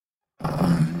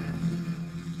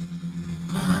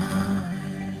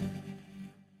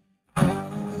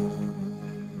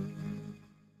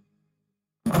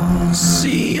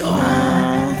see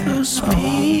all those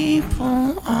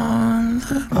people on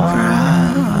the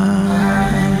ground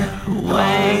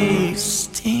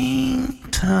wasting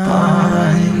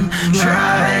time,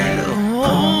 try to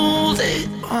hold it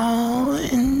all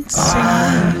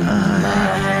inside.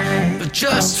 But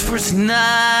just for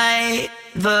tonight,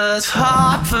 the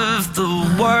top of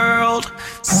the world,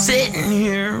 sitting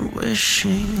here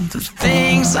wishing the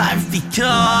things I've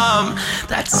become,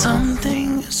 that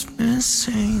something is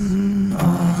missing.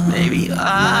 Maybe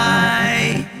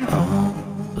I know,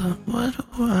 but what do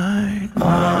I know?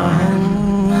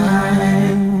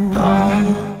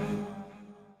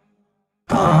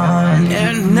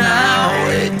 And now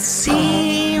it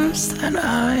seems that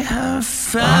I have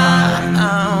found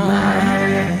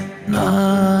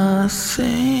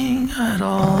nothing at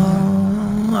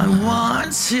all. I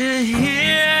want to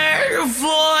hear your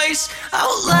voice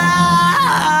out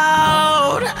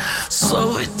loud.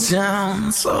 Slow it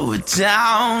down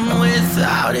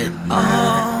without it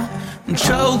all. I'm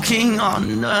choking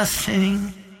on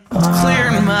nothing. It's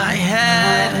clearing my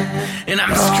head, and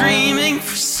I'm screaming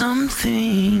for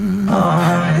something.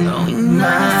 Knowing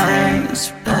nothing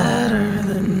is better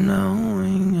than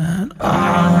knowing at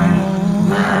all. I'm on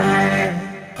my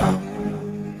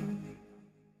own.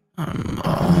 On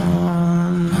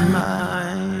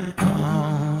my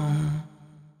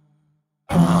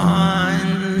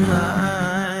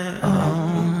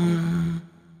own.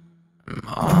 I'm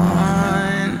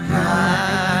on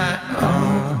my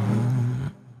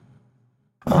own.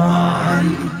 On my own. On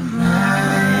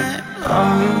my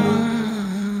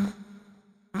own.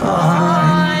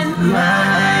 On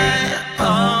my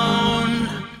own.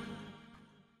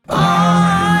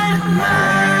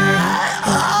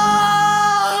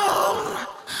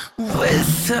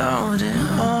 Without it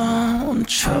all, I'm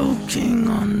choking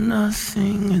on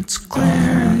nothing. It's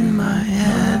clearing my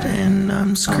head, and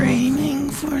I'm screaming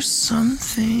for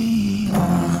something.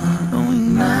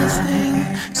 Knowing nothing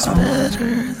is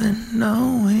better than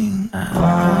knowing.